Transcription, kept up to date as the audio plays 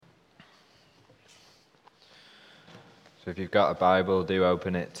So if you've got a Bible, do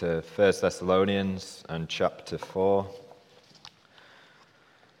open it to 1 Thessalonians and chapter 4.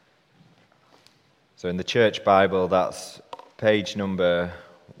 So in the church Bible, that's page number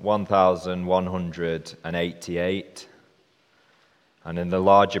 1188. And in the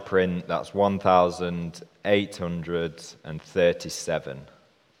larger print, that's 1837.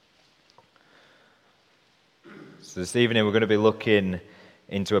 So this evening we're going to be looking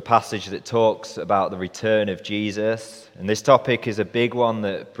into a passage that talks about the return of Jesus. And this topic is a big one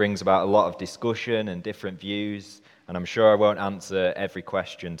that brings about a lot of discussion and different views. And I'm sure I won't answer every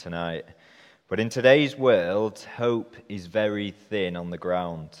question tonight. But in today's world, hope is very thin on the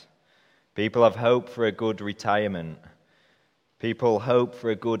ground. People have hope for a good retirement. People hope for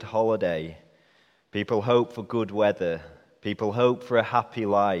a good holiday. People hope for good weather. People hope for a happy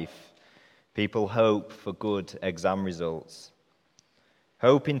life. People hope for good exam results.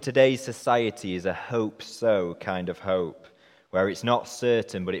 Hope in today's society is a hope-so kind of hope, where it's not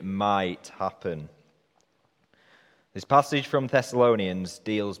certain, but it might happen. This passage from Thessalonians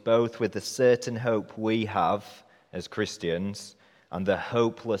deals both with the certain hope we have as Christians and the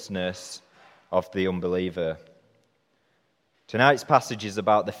hopelessness of the unbeliever. Tonight's passage is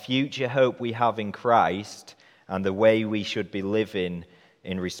about the future hope we have in Christ and the way we should be living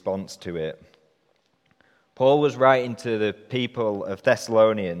in response to it. Paul was writing to the people of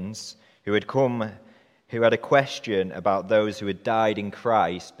Thessalonians who had a question about those who had died in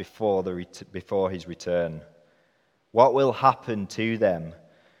Christ before his return. What will happen to them?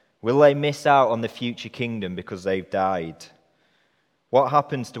 Will they miss out on the future kingdom because they've died? What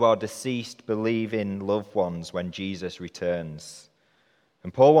happens to our deceased believing loved ones when Jesus returns?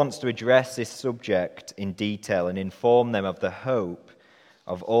 And Paul wants to address this subject in detail and inform them of the hope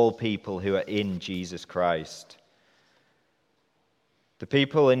of all people who are in Jesus Christ. The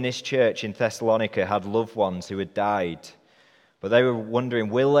people in this church in Thessalonica had loved ones who had died, but they were wondering,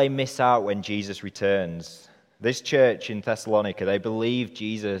 will they miss out when Jesus returns? This church in Thessalonica, they believed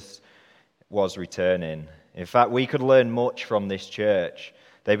Jesus was returning. In fact, we could learn much from this church.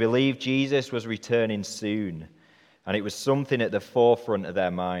 They believed Jesus was returning soon, and it was something at the forefront of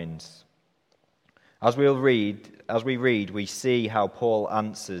their minds. As we read, we see how Paul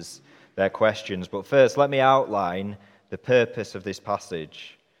answers their questions. But first, let me outline the purpose of this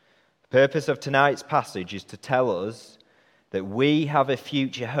passage. The purpose of tonight's passage is to tell us that we have a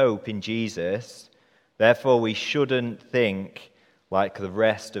future hope in Jesus, therefore we shouldn't think like the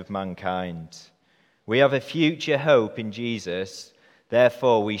rest of mankind. We have a future hope in Jesus,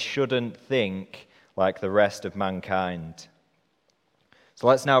 therefore we shouldn't think like the rest of mankind. So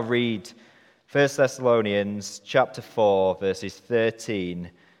let's now read 1 Thessalonians chapter 4, verses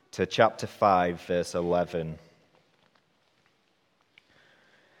 13 to chapter 5, verse 11.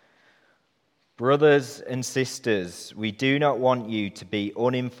 Brothers and sisters, we do not want you to be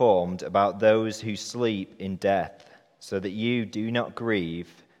uninformed about those who sleep in death, so that you do not grieve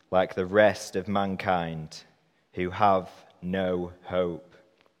like the rest of mankind who have no hope.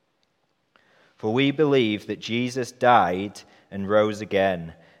 For we believe that Jesus died and rose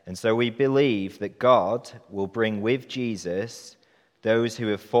again, and so we believe that God will bring with Jesus those who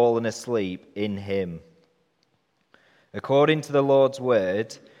have fallen asleep in him. According to the Lord's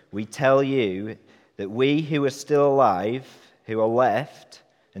word, we tell you that we who are still alive, who are left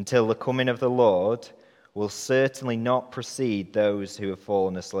until the coming of the Lord, will certainly not precede those who have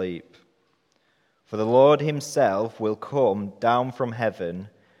fallen asleep. For the Lord himself will come down from heaven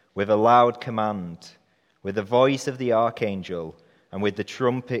with a loud command, with the voice of the archangel, and with the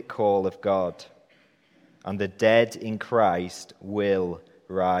trumpet call of God. And the dead in Christ will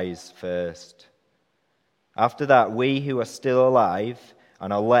rise first. After that, we who are still alive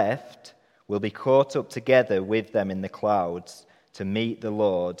and are left will be caught up together with them in the clouds to meet the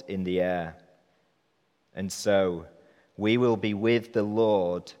Lord in the air. And so we will be with the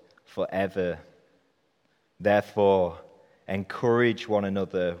Lord forever. Therefore, encourage one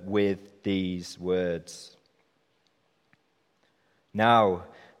another with these words. Now,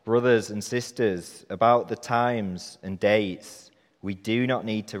 brothers and sisters, about the times and dates, we do not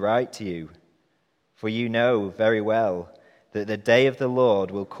need to write to you, for you know very well that the day of the Lord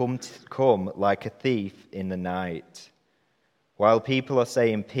will come like a thief in the night. While people are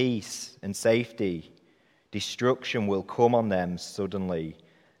saying peace and safety, destruction will come on them suddenly,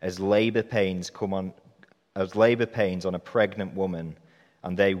 as labor pains on a pregnant woman,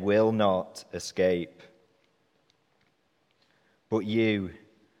 and they will not escape. But you,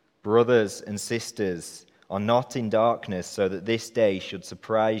 brothers and sisters, are not in darkness so that this day should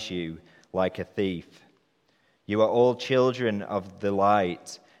surprise you like a thief. You are all children of the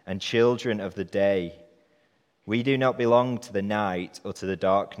light and children of the day. We do not belong to the night or to the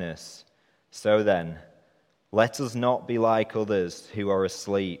darkness. So then, let us not be like others who are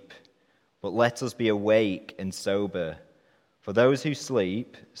asleep, but let us be awake and sober. For those who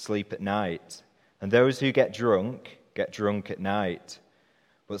sleep, sleep at night, and those who get drunk at night.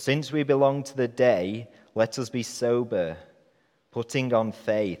 But since we belong to the day, let us be sober, putting on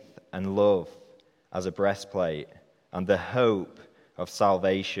faith and love as a breastplate, and the hope of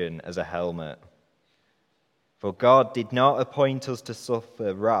salvation as a helmet. For God did not appoint us to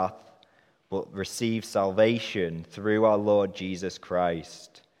suffer wrath, but receive salvation through our Lord Jesus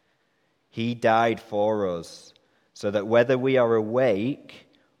Christ. He died for us, so that whether we are awake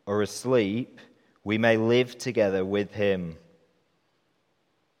or asleep, we may live together with him.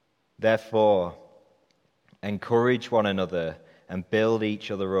 Therefore, encourage one another and build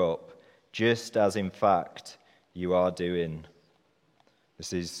each other up, just as in fact you are doing.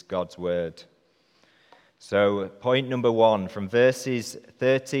 This is God's word. So, point number 1, from verses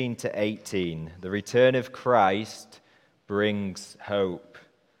 13 to 18, the return of Christ brings hope.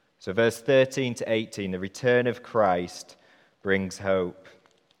 So, verse 13 to 18, the return of Christ brings hope.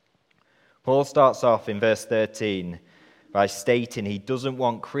 Paul starts off in verse 13 by stating he doesn't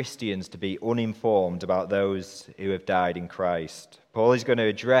want Christians to be uninformed about those who have died in Christ. Paul is going to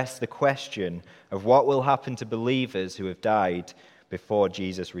address the question of what will happen to believers who have died before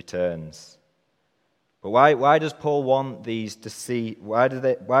Jesus returns. But why does Paul want why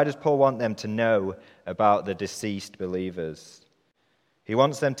does Paul want them to know about the deceased believers? He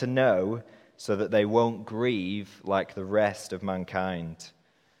wants them to know so that they won't grieve like the rest of mankind.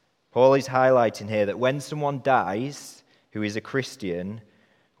 Paul is highlighting here that when someone dies who is a Christian,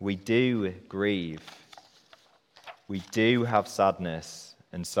 we do grieve. We do have sadness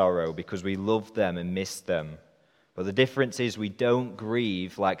and sorrow because we love them and miss them. But the difference is we don't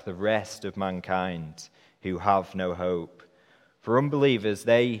grieve like the rest of mankind who have no hope. For unbelievers,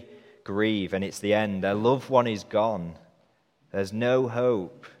 they grieve and it's the end. Their loved one is gone. There's no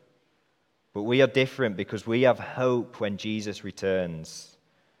hope. But we are different because we have hope when Jesus returns.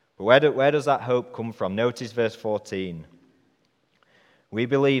 But where does that hope come from? Notice verse 14. We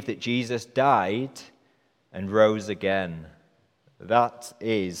believe that Jesus died and rose again. That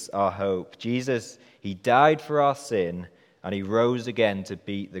is our hope. Jesus, he died for our sin and he rose again to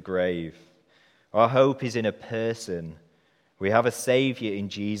beat the grave. Our hope is in a person. We have a Savior in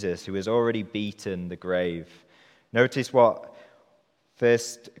Jesus who has already beaten the grave. Notice what 1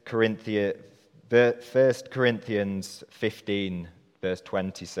 Corinthians 15, verse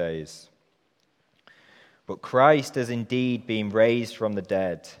 20 says. But Christ has indeed been raised from the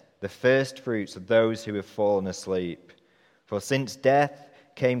dead, the firstfruits of those who have fallen asleep. For since death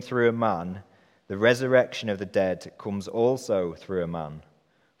came through a man, the resurrection of the dead comes also through a man.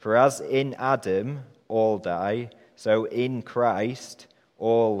 For as in Adam all die, so in Christ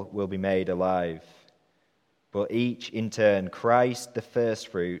all will be made alive. But each in turn, Christ the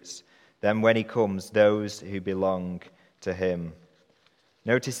firstfruits, then when he comes, those who belong to him.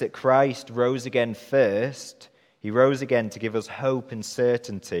 Notice that Christ rose again first. He rose again to give us hope and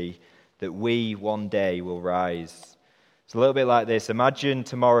certainty that we one day will rise. It's a little bit like this. Imagine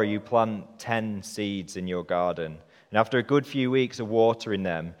tomorrow you plant 10 seeds in your garden, and after a good few weeks of watering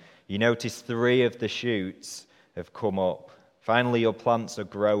them, you notice 3 of the shoots have come up. Finally, your plants are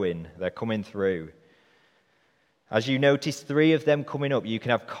growing. They're coming through. As you notice 3 of them coming up, you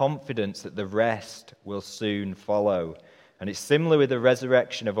can have confidence that the rest will soon follow. And it's similar with the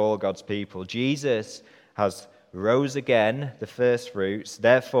resurrection of all God's people. Jesus has rose again, the first fruits.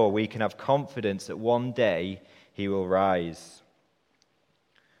 Therefore, we can have confidence that one day he will rise.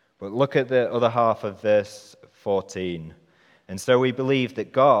 But look at the other half of verse 14. And so we believe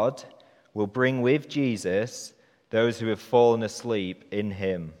that God will bring with Jesus those who have fallen asleep in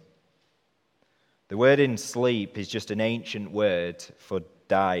him. The word in sleep is just an ancient word for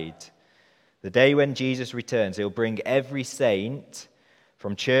died. The day when Jesus returns, he'll bring every saint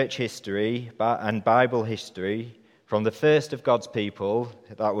from church history and Bible history, from the first of God's people,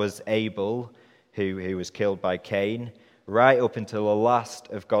 that was Abel, who was killed by Cain, right up until the last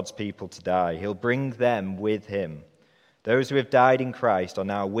of God's people to die. He'll bring them with him. Those who have died in Christ are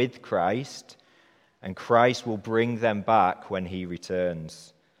now with Christ, and Christ will bring them back when he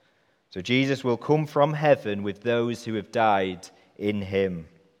returns. So Jesus will come from heaven with those who have died in him.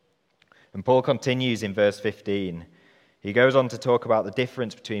 And Paul continues in verse 15. He goes on to talk about the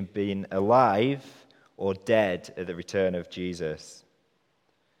difference between being alive or dead at the return of Jesus.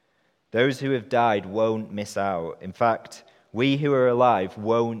 Those who have died won't miss out. In fact, we who are alive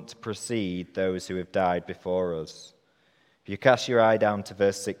won't precede those who have died before us. If you cast your eye down to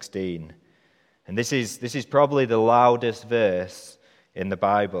verse 16, And this is probably the loudest verse in the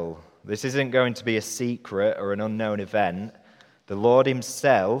Bible. This isn't going to be a secret or an unknown event. The Lord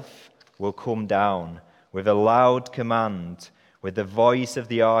himself will come down with a loud command, with the voice of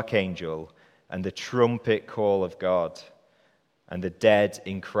the archangel and the trumpet call of God. And the dead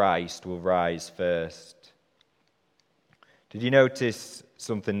in Christ will rise first. Did you notice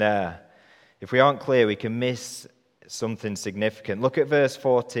something there? If we aren't clear, we can miss something significant. Look at verse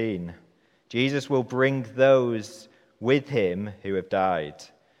 14. Jesus will bring those with him who have died.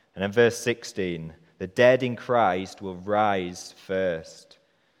 And in verse 16, the dead in Christ will rise first.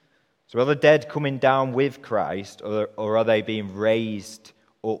 So are the dead coming down with Christ, or are they being raised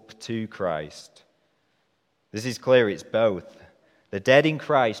up to Christ? This is clear, it's both. The dead in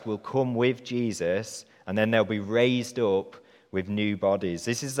Christ will come with Jesus, and then they'll be raised up with new bodies.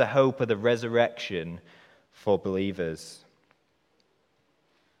 This is the hope of the resurrection for believers.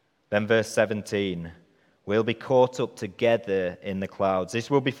 Then verse 17, we'll be caught up together in the clouds. This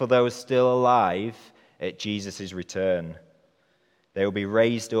will be for those still alive at Jesus' return. They will be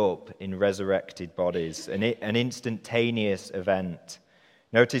raised up in resurrected bodies, an instantaneous event.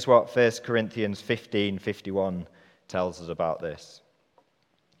 Notice what 1 Corinthians 15:51 tells us about this.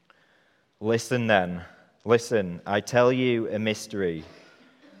 Listen then, I tell you a mystery.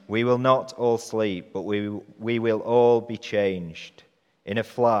 We will not all sleep, but we will all be changed. In a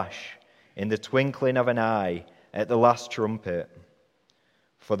flash, in the twinkling of an eye, at the last trumpet.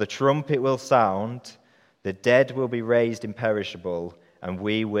 For the trumpet will sound, the dead will be raised imperishable, and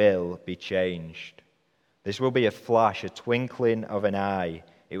we will be changed. This will be a flash, a twinkling of an eye.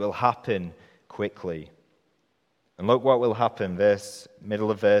 It will happen quickly. And look what will happen,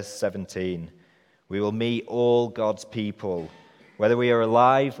 middle of verse 17. We will meet all God's people. Whether we are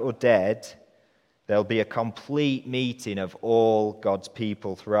alive or dead, there'll be a complete meeting of all God's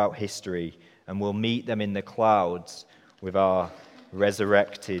people throughout history, and we'll meet them in the clouds with our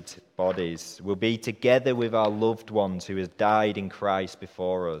resurrected bodies. We'll be together with our loved ones who have died in Christ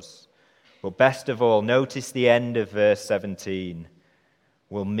before us. But best of all, notice the end of verse 17.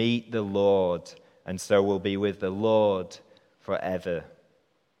 We'll meet the Lord, and so we'll be with the Lord forever.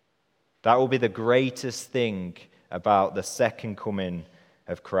 That will be the greatest thing about the second coming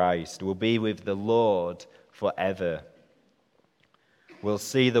of Christ. We'll be with the Lord forever. We'll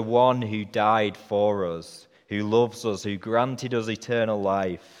see the one who died for us, who loves us, who granted us eternal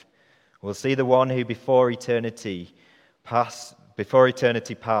life. We'll see the one who before eternity past,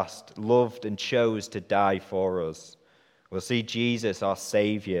 loved and chose to die for us. We'll see Jesus, our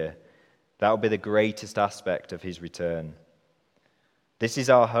Savior. That will be the greatest aspect of his return. This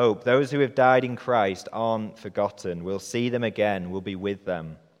is our hope. Those who have died in Christ aren't forgotten. We'll see them again. We'll be with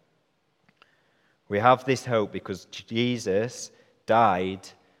them. We have this hope because Jesus died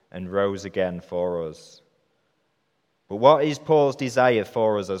and rose again for us. But what is Paul's desire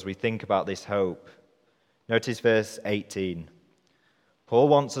for us as we think about this hope? Notice verse 18. Paul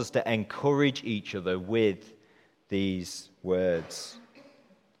wants us to encourage each other with these words.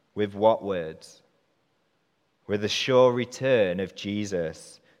 With what words? With the sure return of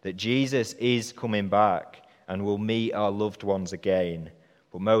Jesus, that Jesus is coming back and will meet our loved ones again,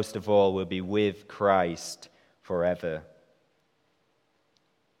 but most of all will be with Christ forever.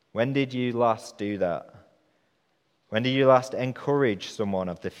 When did you last do that? When did you last encourage someone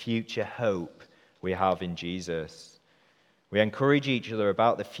of the future hope we have in Jesus? We encourage each other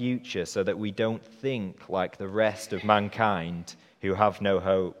about the future so that we don't think like the rest of mankind who have no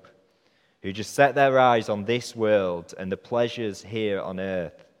hope, who just set their eyes on this world and the pleasures here on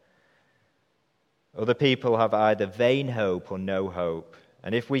earth. Other people have either vain hope or no hope.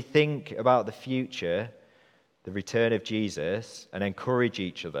 And if we think about the future, the return of Jesus, and encourage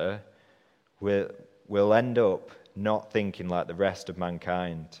each other, we'll end up not thinking like the rest of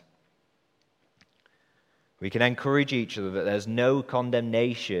mankind. We can encourage each other that there's no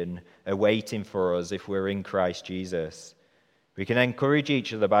condemnation awaiting for us if we're in Christ Jesus. We can encourage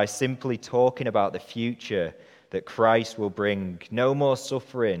each other by simply talking about the future that Christ will bring. No more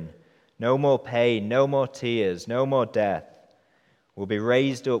suffering, no more pain, no more tears, no more death. We'll be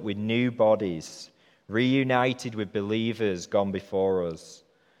raised up with new bodies, reunited with believers gone before us.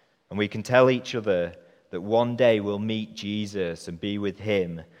 And we can tell each other that one day we'll meet Jesus and be with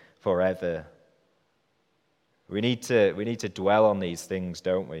him forever. We need to dwell on these things,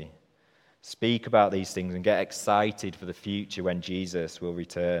 don't we? Speak about these things and get excited for the future when Jesus will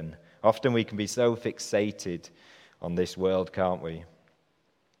return. Often we can be so fixated on this world, can't we?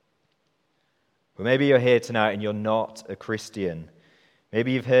 But maybe you're here tonight and you're not a Christian.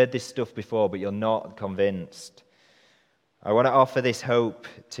 Maybe you've heard this stuff before, but you're not convinced. I want to offer this hope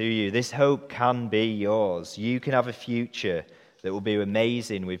to you. This hope can be yours. You can have a future that will be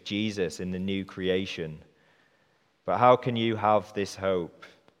amazing with Jesus in the new creation. But how can you have this hope?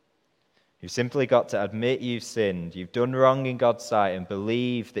 You've simply got to admit you've sinned, you've done wrong in God's sight, and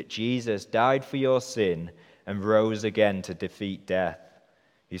believe that Jesus died for your sin and rose again to defeat death.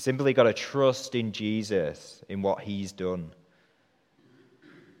 You've simply got to trust in Jesus, in what he's done.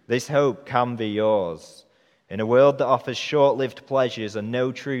 This hope can be yours. In a world that offers short-lived pleasures and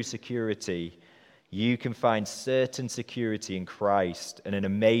no true security, you can find certain security in Christ and an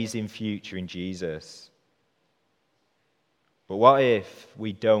amazing future in Jesus. But what if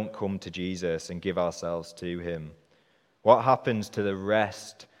we don't come to Jesus and give ourselves to him? What happens to the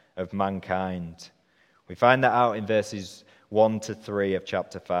rest of mankind? We find that out in verses 1 to 3 of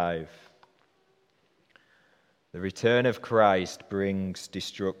chapter 5. The return of Christ brings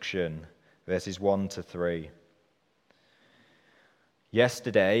destruction. Verses 1 to 3.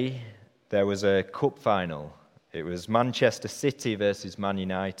 Yesterday, there was a cup final. It was Manchester City versus Man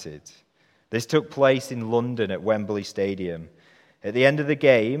United. This took place in London at Wembley Stadium. At the end of the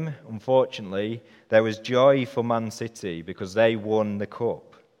game, unfortunately, there was joy for Man City because they won the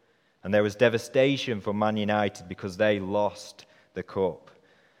cup. And there was devastation for Man United because they lost the cup.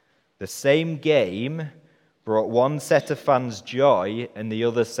 The same game brought one set of fans joy and the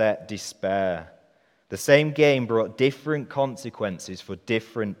other set despair. The same game brought different consequences for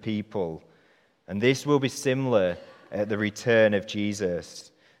different people. And this will be similar at the return of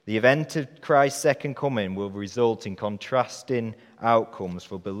Jesus. The event of Christ's second coming will result in contrasting outcomes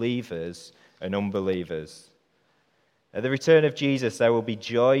for believers and unbelievers. At the return of Jesus, there will be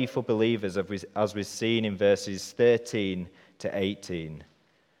joy for believers, as we've seen in verses 13 to 18.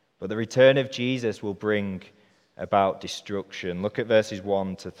 But the return of Jesus will bring about destruction. Look at verses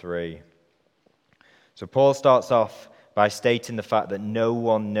 1 to 3. So Paul starts off by stating the fact that no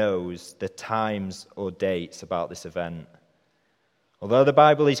one knows the times or dates about this event. Although the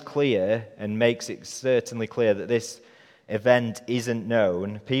Bible is clear and makes it certainly clear that this event isn't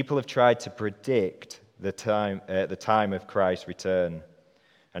known, people have tried to predict the time of Christ's return.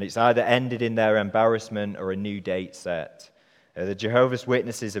 And it's either ended in their embarrassment or a new date set. The Jehovah's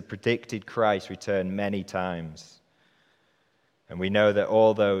Witnesses have predicted Christ's return many times. And we know that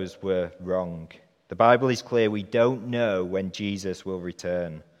all those were wrong. The Bible is clear, we don't know when Jesus will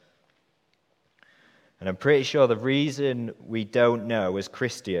return. And I'm pretty sure the reason we don't know as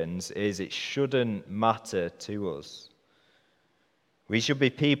Christians is it shouldn't matter to us. We should be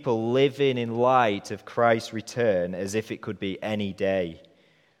people living in light of Christ's return as if it could be any day.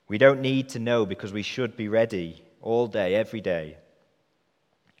 We don't need to know because we should be ready all day, every day.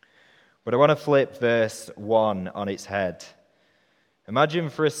 But I want to flip verse 1 on its head. Imagine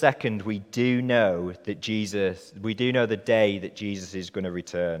for a second we do know the day that Jesus is going to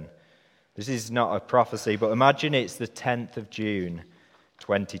return. This is not a prophecy, but imagine it's the 10th of June,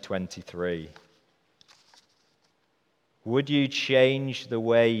 2023. Would you change the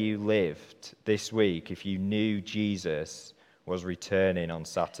way you lived this week if you knew Jesus was returning on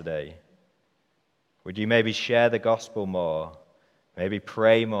Saturday? Would you maybe share the gospel more? Maybe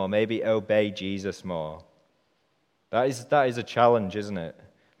pray more? Maybe obey Jesus more? That is a challenge, isn't it?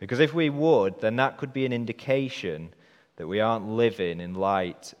 Because if we would, then that could be an indication that we aren't living in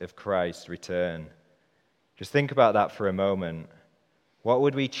light of Christ's return. Just think about that for a moment. What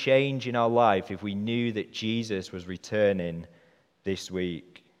would we change in our life if we knew that Jesus was returning this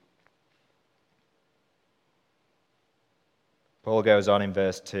week? Paul goes on in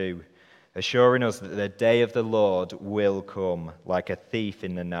verse 2, assuring us that the day of the Lord will come like a thief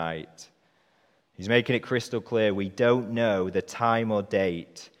in the night. He's making it crystal clear we don't know the time or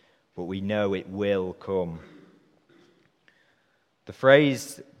date, but we know it will come. The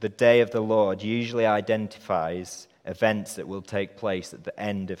phrase, the day of the Lord, usually identifies events that will take place at the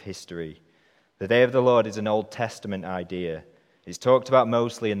end of history. The day of the Lord is an Old Testament idea. It's talked about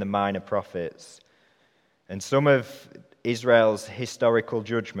mostly in the minor prophets. And some of Israel's historical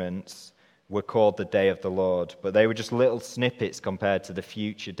judgments were called the day of the Lord, but they were just little snippets compared to the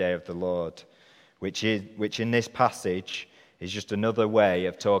future day of the Lord, which in this passage is just another way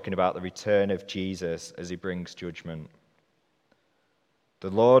of talking about the return of Jesus as he brings judgment. The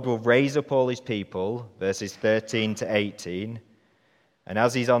Lord will raise up all his people, verses 13 to 18, and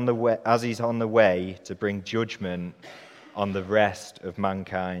as he's on the way to bring judgment on the rest of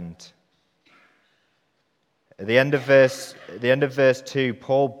mankind. At the end of verse 2,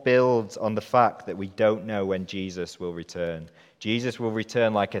 Paul builds on the fact that we don't know when Jesus will return. Jesus will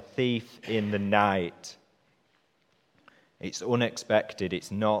return like a thief in the night. It's unexpected,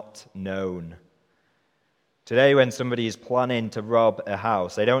 it's not known. Today, when somebody is planning to rob a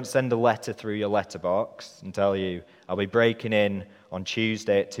house, they don't send a letter through your letterbox and tell you, I'll be breaking in on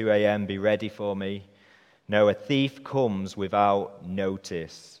Tuesday at 2 a.m., be ready for me. No, a thief comes without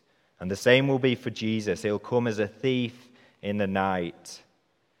notice. And the same will be for Jesus. He'll come as a thief in the night.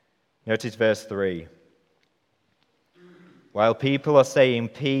 Notice verse 3. While people are saying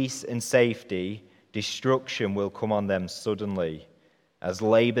peace and safety, destruction will come on them suddenly, as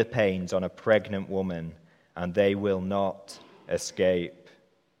labor pains on a pregnant woman, and they will not escape.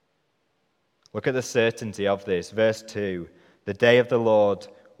 Look at the certainty of this. Verse 2, the day of the Lord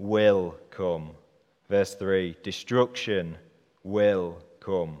will come. Verse 3, destruction will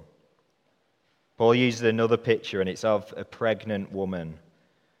come. Paul uses another picture, and it's of a pregnant woman.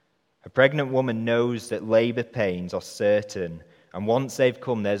 A pregnant woman knows that labor pains are certain, and once they've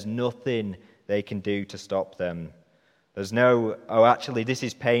come, there's nothing they can do to stop them. There's no, actually, this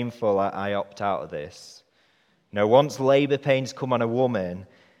is painful, I opt out of this. No, once labor pains come on a woman,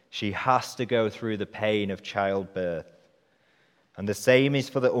 she has to go through the pain of childbirth. And the same is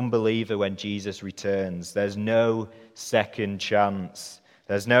for the unbeliever when Jesus returns. There's no second chance.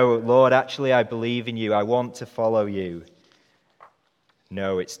 There's no, Lord, actually, I believe in you. I want to follow you.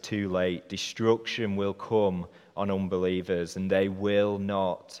 No, it's too late. Destruction will come on unbelievers, and they will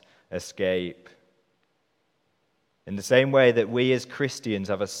not escape. In the same way that we as Christians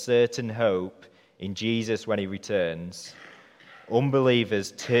have a certain hope in Jesus when he returns,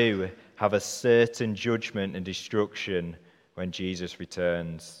 unbelievers too have a certain judgment and destruction when Jesus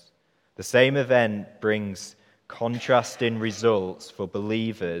returns. The same event brings contrasting results for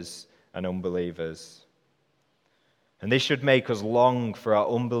believers and unbelievers. And this should make us long for our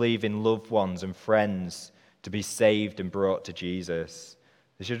unbelieving loved ones and friends to be saved and brought to Jesus.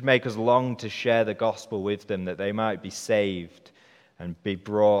 This should make us long to share the gospel with them, that they might be saved and be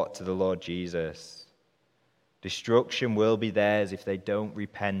brought to the Lord Jesus. Destruction will be theirs if they don't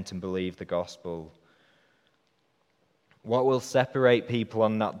repent and believe the gospel. What will separate people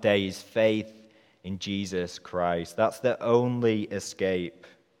on that day is faith in Jesus Christ. That's the only escape.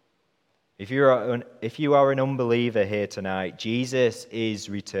 If you are an unbeliever here tonight, Jesus is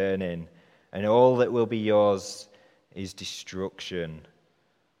returning, and all that will be yours is destruction.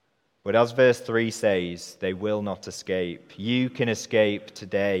 But as verse 3 says, they will not escape. You can escape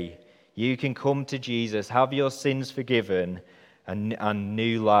today. You can come to Jesus, have your sins forgiven, and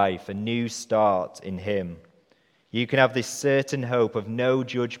new life, a new start in him. You can have this certain hope of no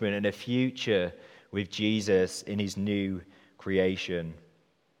judgment and a future with Jesus in his new creation.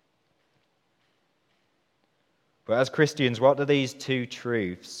 But as Christians, what do these two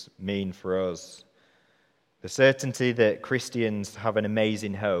truths mean for us? The certainty that Christians have an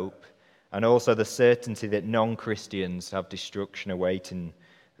amazing hope, and also the certainty that non-Christians have destruction awaiting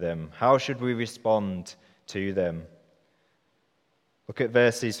them. How should we respond to them? Look at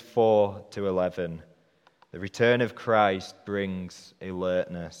verses 4 to 11. The return of Christ brings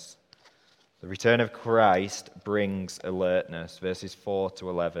alertness. The return of Christ brings alertness. Verses 4 to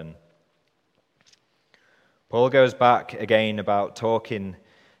 11. Paul goes back again about talking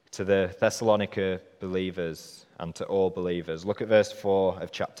to the Thessalonica believers and to all believers. Look at verse 4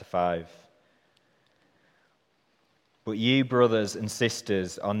 of chapter 5. But you, brothers and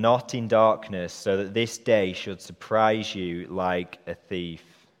sisters, are not in darkness, so that this day should surprise you like a thief.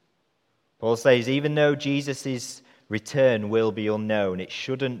 Paul says, even though Jesus' return will be unknown, it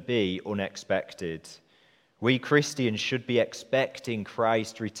shouldn't be unexpected. We Christians should be expecting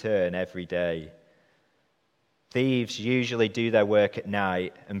Christ's return every day. Thieves usually do their work at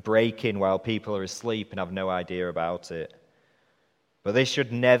night and break in while people are asleep and have no idea about it. But this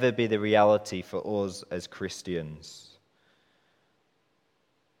should never be the reality for us as Christians.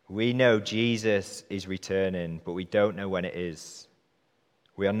 We know Jesus is returning, but we don't know when it is.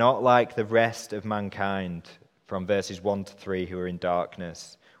 We are not like the rest of mankind from verses 1 to 3 who are in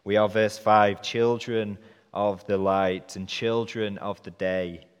darkness. We are, verse 5, children of the light and children of the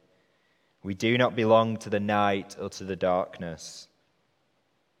day. We do not belong to the night or to the darkness.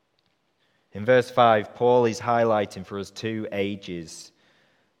 In verse 5, Paul is highlighting for us two ages.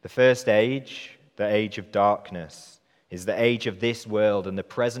 The first age, the age of darkness, is the age of this world and the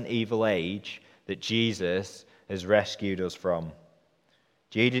present evil age that Jesus has rescued us from.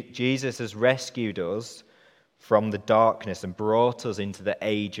 Jesus has rescued us from the darkness and brought us into the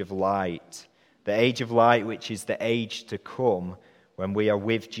age of light which is the age to come when we are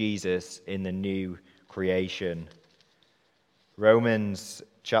with Jesus in the new creation. Romans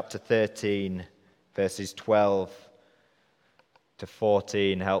chapter 13, verses 12 to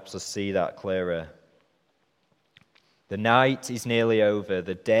 14 helps us see that clearer. The night is nearly over,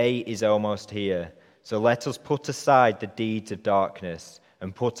 the day is almost here. So let us put aside the deeds of darkness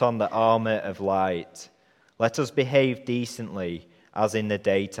and put on the armor of light. Let us behave decently as in the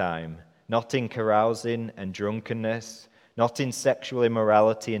daytime, not in carousing and drunkenness, not in sexual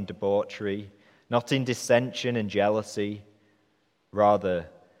immorality and debauchery, not in dissension and jealousy. Rather,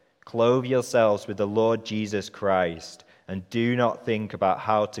 clothe yourselves with the Lord Jesus Christ, and do not think about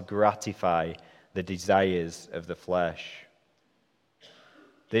how to gratify the desires of the flesh.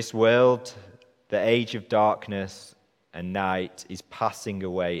 This world, the age of darkness and night, is passing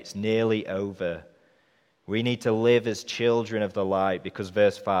away. It's nearly over. We need to live as children of the light because,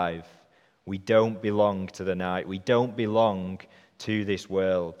 verse 5, we don't belong to the night. We don't belong to this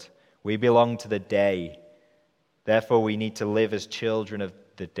world. We belong to the day. Therefore, we need to live as children of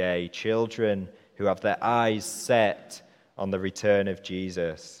the day, children who have their eyes set on the return of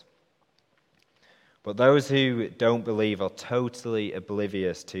Jesus. But those who don't believe are totally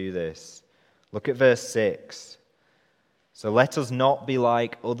oblivious to this. Look at verse 6. So let us not be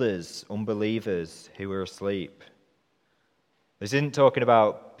like others, unbelievers, who are asleep. This isn't talking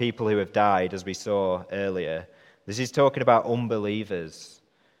about people who have died, as we saw earlier. This is talking about unbelievers.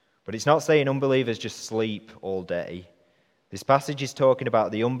 But it's not saying unbelievers just sleep all day. This passage is talking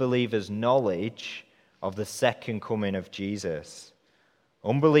about the unbelievers' knowledge of the second coming of Jesus.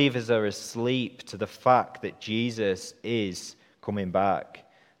 Unbelievers are asleep to the fact that Jesus is coming back.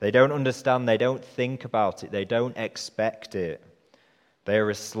 They don't understand, they don't think about it, they don't expect it. They are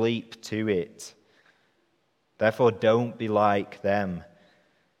asleep to it. Therefore, don't be like them.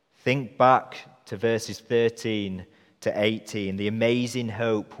 Think back to verses 13 to 18, the amazing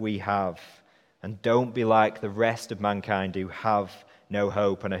hope we have. And don't be like the rest of mankind who have no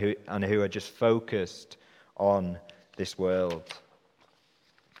hope and who are just focused on this world.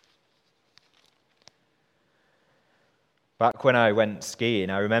 Back when I went skiing,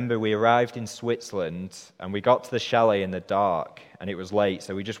 I remember we arrived in Switzerland and we got to the chalet in the dark and it was late,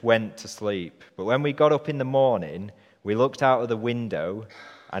 so we just went to sleep. But when we got up in the morning, we looked out of the window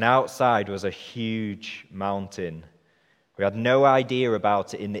and outside was a huge mountain. We had no idea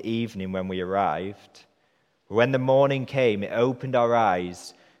about it in the evening when we arrived. But when the morning came, it opened our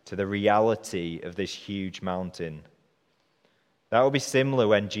eyes to the reality of this huge mountain. That will be similar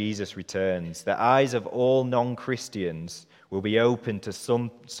when Jesus returns. The eyes of all non-Christians will be open to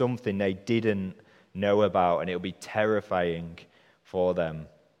something they didn't know about, and it will be terrifying for them.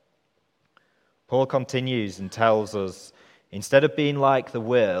 Paul continues and tells us, instead of being like the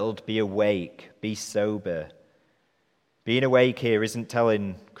world, be awake, be sober. Being awake here isn't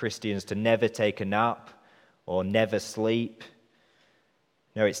telling Christians to never take a nap or never sleep.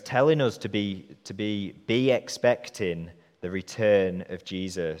 No, it's telling us to be expecting the return of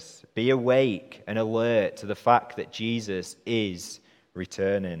Jesus. Be awake and alert to the fact that Jesus is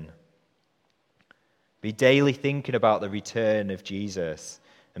returning. Be daily thinking about the return of Jesus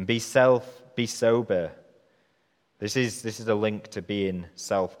and be sober. This is a link to being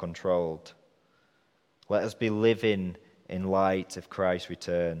self-controlled. Let us be living in light of Christ's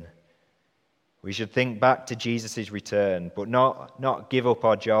return. We should think back to Jesus' return, but not give up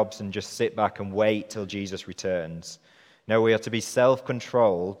our jobs and just sit back and wait till Jesus returns. No, we are to be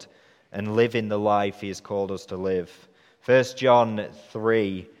self-controlled and live in the life he has called us to live. 1 John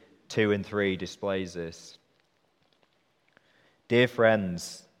 3, 2 and 3 displays this. Dear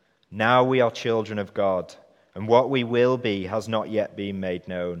friends, now we are children of God, and what we will be has not yet been made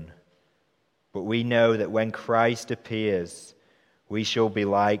known. But we know that when Christ appears, we shall be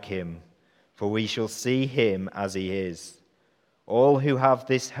like him, for we shall see him as he is. All who have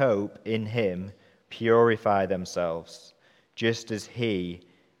this hope in him purify themselves, just as he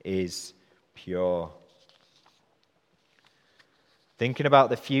is pure. Thinking about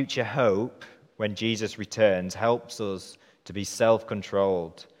the future hope when Jesus returns helps us to be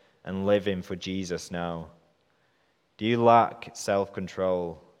self-controlled and living for Jesus now. Do you lack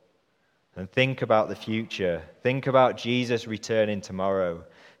self-control? And think about the future. Think about Jesus returning tomorrow.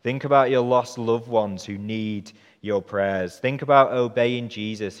 Think about your lost loved ones who need your prayers. Think about obeying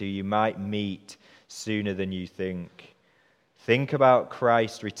Jesus, who you might meet sooner than you think. Think about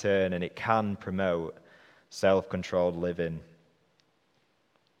Christ's return, and it can promote self-controlled living.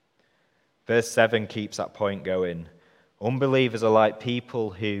 Verse 7 keeps that point going. Unbelievers are like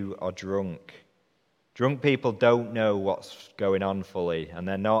people who are drunk. Drunk people don't know what's going on fully, and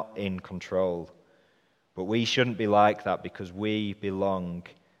they're not in control. But we shouldn't be like that because we belong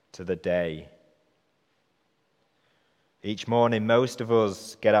to the day. Each morning, most of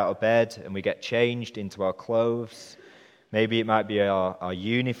us get out of bed and we get changed into our clothes. Maybe it might be our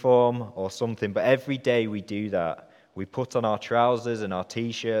uniform or something, but every day we do that. we put on our trousers and our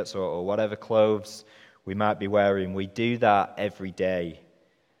t-shirts or whatever clothes we might be wearing. We do that every day.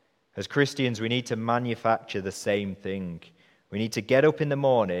 As Christians, we need to manufacture the same thing. We need to get up in the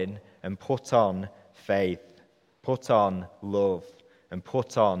morning and put on faith, put on love, and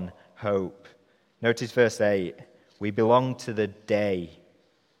put on hope. Notice verse 8. We belong to the day.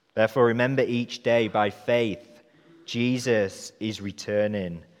 Therefore, remember each day by faith, Jesus is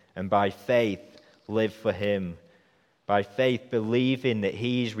returning, and by faith, live for him. By faith, believing that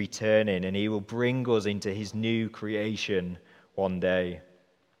he is returning and he will bring us into his new creation one day.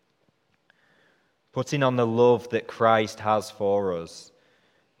 Putting on the love that Christ has for us,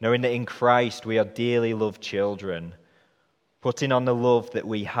 knowing that in Christ we are dearly loved children. Putting on the love that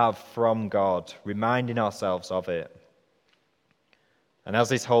we have from God, reminding ourselves of it. And as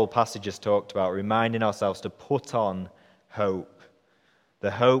this whole passage has talked about, reminding ourselves to put on hope.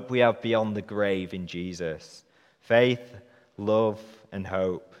 The hope we have beyond the grave in Jesus. Faith, love, and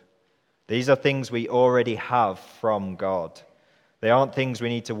hope. These are things we already have from God. They aren't things we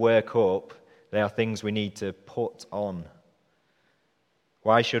need to work up. They are things we need to put on.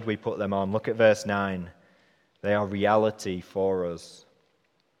 Why should we put them on? Look at verse 9. They are reality for us.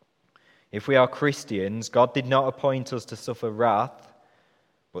 If we are Christians, God did not appoint us to suffer wrath,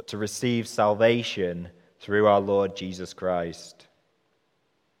 but to receive salvation through our Lord Jesus Christ.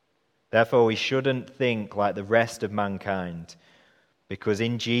 Therefore, we shouldn't think like the rest of mankind, because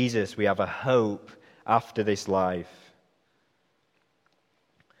in Jesus we have a hope after this life.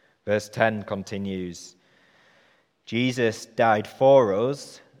 Verse 10 continues, Jesus died for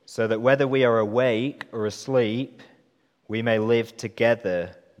us, so that whether we are awake or asleep, we may live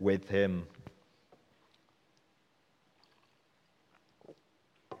together with him.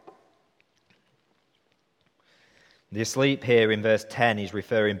 The asleep here in verse 10 is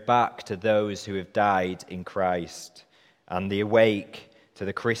referring back to those who have died in Christ, and the awake to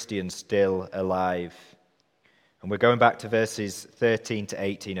the Christians still alive. And we're going back to verses 13 to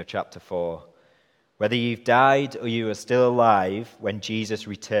 18 of chapter 4. Whether you've died or you are still alive when Jesus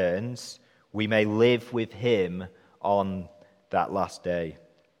returns, we may live with him on that last day.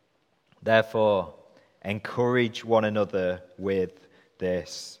 Therefore, encourage one another with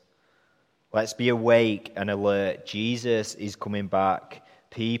this. Let's be awake and alert. Jesus is coming back.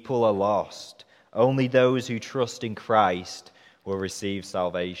 People are lost. Only those who trust in Christ will receive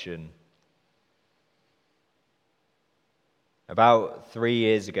salvation. About 3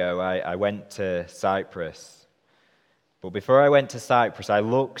 years ago, I went to Cyprus. But before I went to Cyprus, I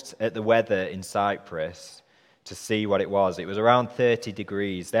looked at the weather in Cyprus to see what it was. It was around 30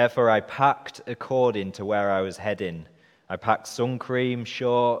 degrees. Therefore, I packed according to where I was heading. I packed sun cream,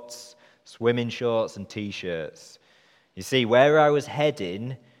 shorts, swimming shorts, and t-shirts. You see, where I was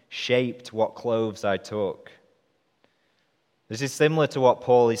heading shaped what clothes I took. This is similar to what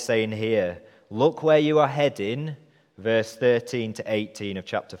Paul is saying here. Look where you are heading, verse 13 to 18 of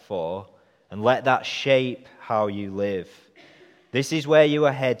chapter 4, and let that shape how you live. This is where you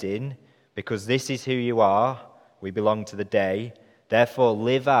are heading, because this is who you are. We belong to the day. Therefore,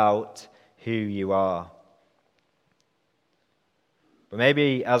 live out who you are. But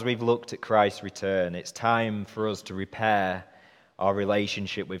maybe as we've looked at Christ's return, it's time for us to repair our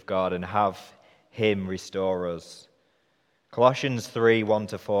relationship with God and have him restore us. Colossians 3,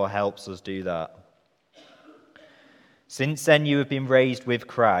 1-4 helps us do that. Since then you have been raised with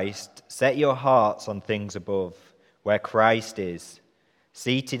Christ, set your hearts on things above, where Christ is,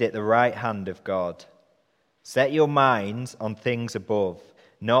 seated at the right hand of God. Set your minds on things above,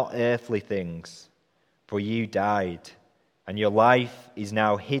 not earthly things, for you died, and your life is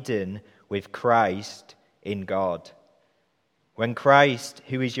now hidden with Christ in God. When Christ,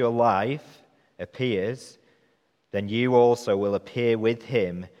 who is your life, appears, then you also will appear with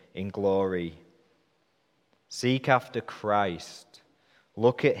him in glory. Seek after Christ.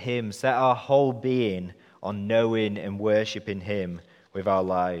 Look at him. Set our whole being on knowing and worshipping him with our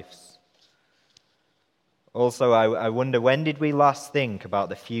lives. Also, I wonder, when did we last think about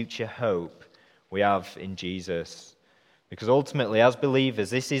the future hope we have in Jesus? Because ultimately, as believers,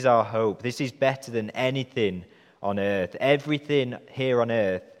 this is our hope. This is better than anything on earth. Everything here on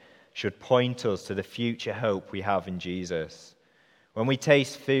earth should point us to the future hope we have in Jesus. When we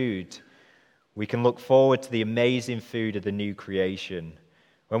taste food, we can look forward to the amazing food of the new creation.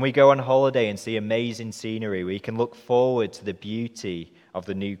 When we go on holiday and see amazing scenery, we can look forward to the beauty of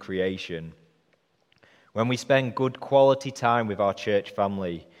the new creation. When we spend good quality time with our church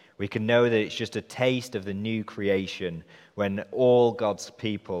family, we can know that it's just a taste of the new creation when all God's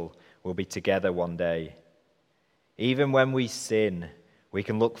people will be together one day. Even when we sin, We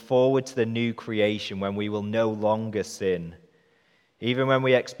can look forward to the new creation when we will no longer sin. Even when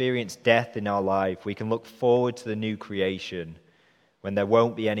we experience death in our life, we can look forward to the new creation when there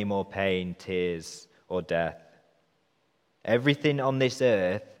won't be any more pain, tears, or death. Everything on this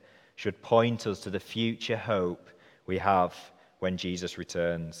earth should point us to the future hope we have when Jesus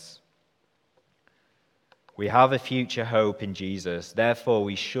returns. We have a future hope in Jesus. Therefore,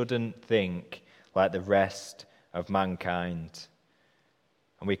 we shouldn't think like the rest of mankind.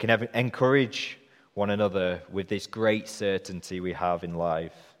 And we can encourage one another with this great certainty we have in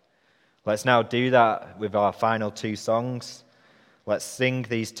life. Let's now do that with our final two songs. Let's sing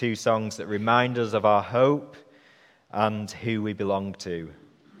these two songs that remind us of our hope and who we belong to.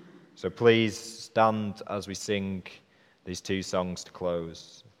 So please stand as we sing these two songs to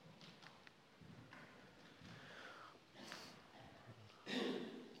close.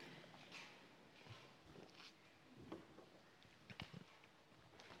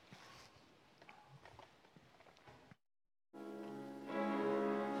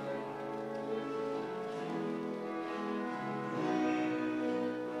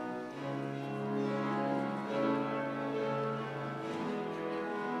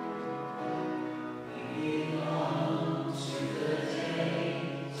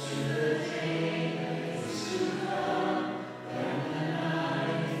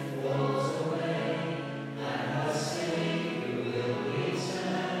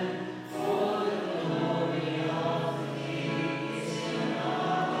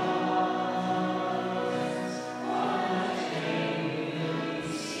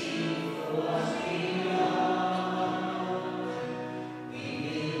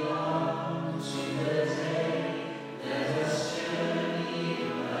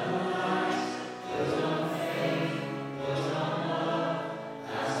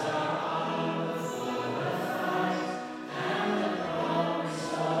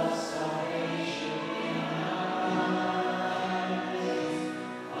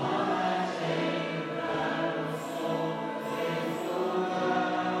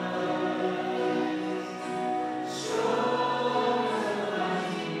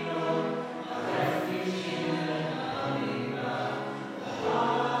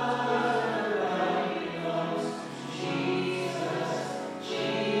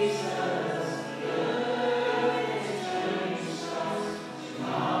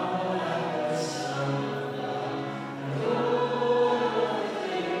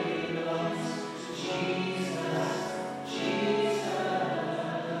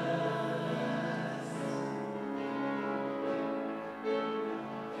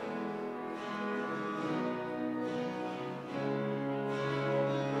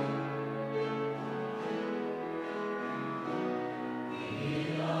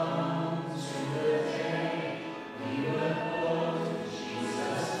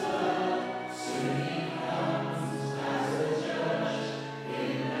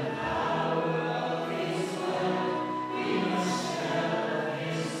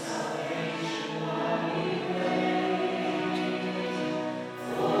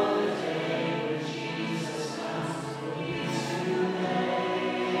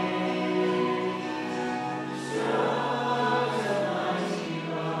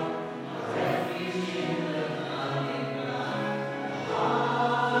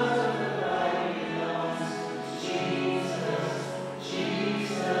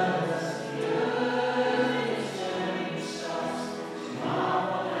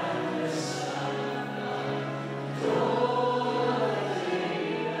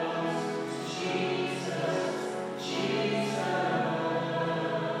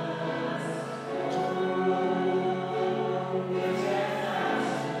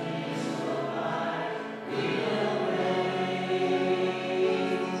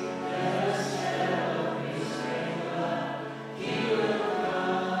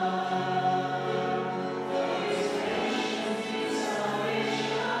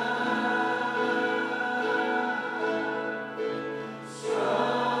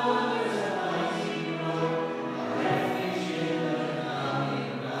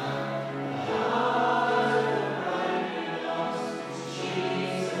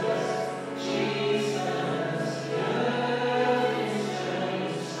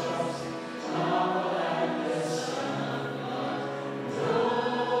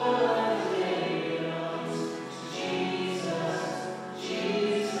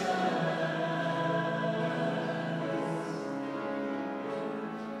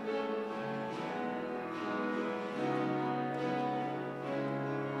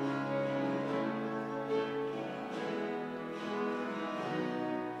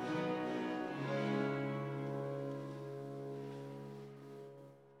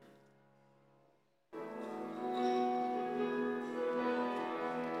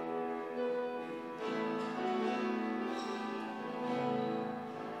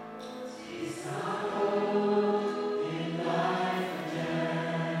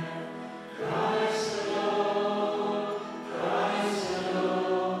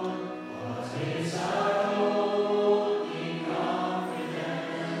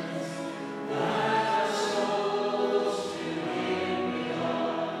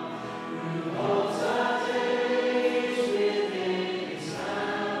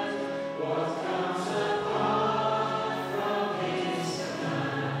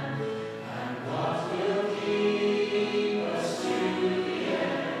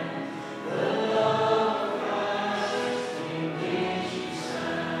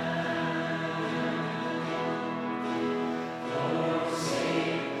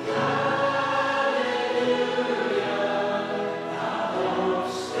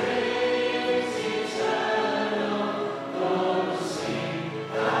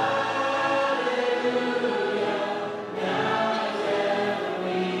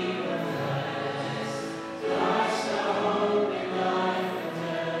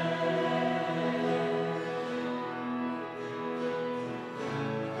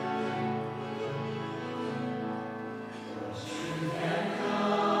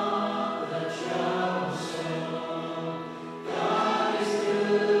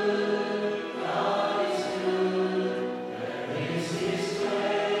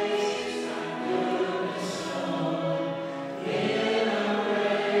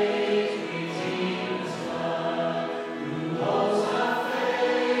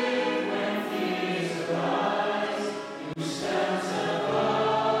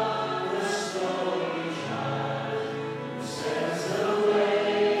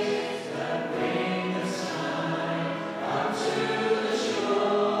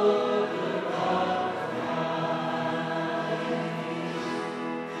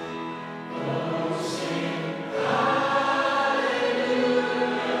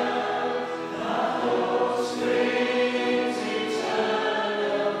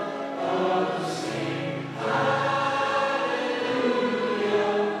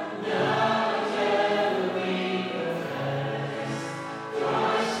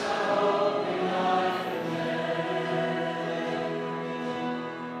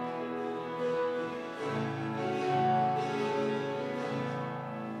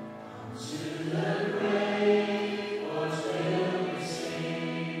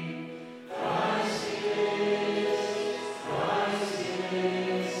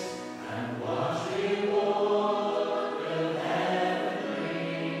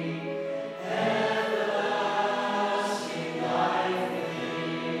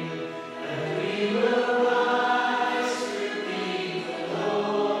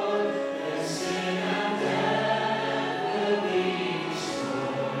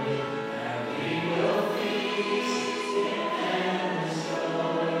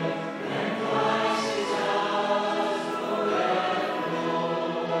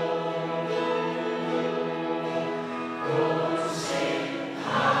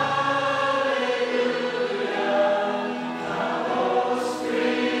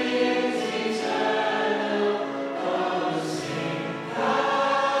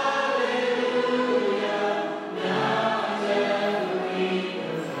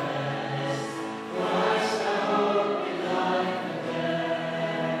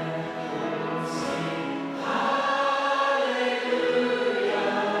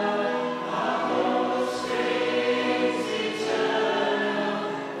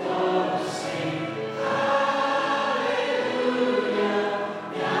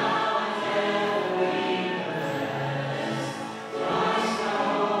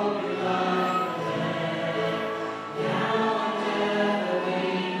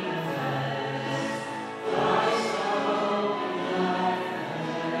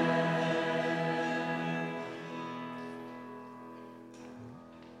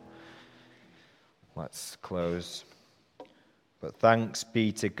 Let's close. But thanks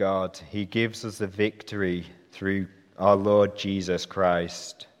be to God, he gives us the victory through our Lord Jesus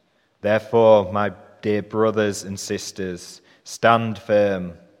Christ. Therefore, my dear brothers and sisters, stand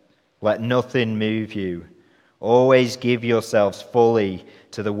firm. Let nothing move you. Always give yourselves fully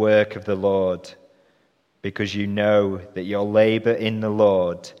to the work of the Lord, because you know that your labor in the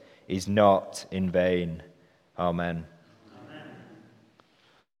Lord is not in vain. Amen.